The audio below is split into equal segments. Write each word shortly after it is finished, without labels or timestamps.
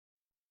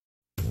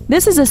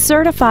This is a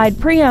certified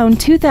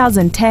pre-owned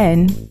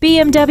 2010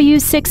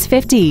 BMW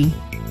 650.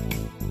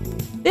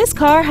 This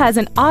car has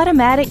an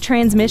automatic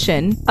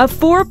transmission, a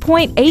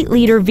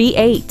 4.8-liter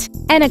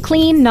V8, and a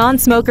clean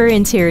non-smoker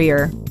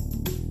interior.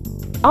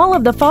 All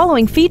of the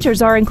following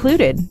features are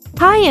included: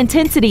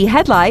 high-intensity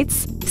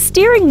headlights,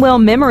 steering wheel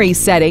memory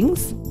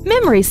settings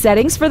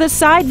for the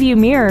side view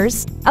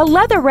mirrors, a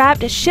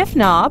leather-wrapped shift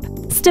knob,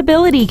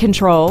 stability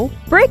control,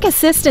 brake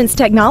assistance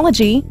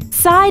technology,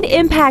 side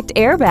impact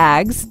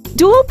airbags,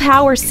 dual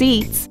power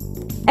seats,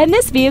 and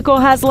this vehicle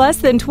has less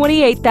than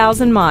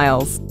 28,000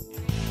 miles.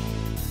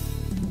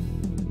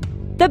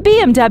 The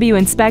BMW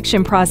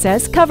inspection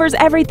process covers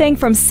everything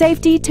from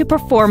safety to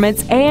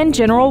performance and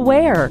general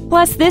wear.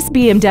 Plus, this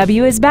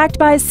BMW is backed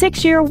by a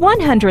 6-year,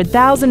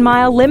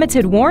 100,000-mile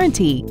limited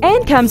warranty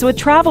and comes with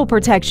travel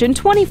protection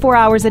 24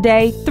 hours a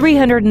day,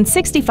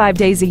 365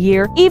 days a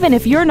year, even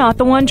if you're not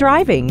the one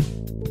driving.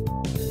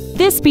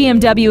 This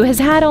BMW has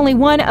had only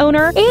one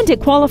owner and it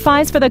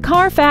qualifies for the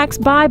Carfax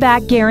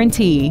buyback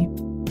guarantee.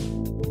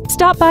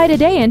 Stop by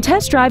today and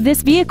test drive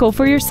this vehicle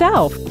for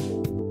yourself.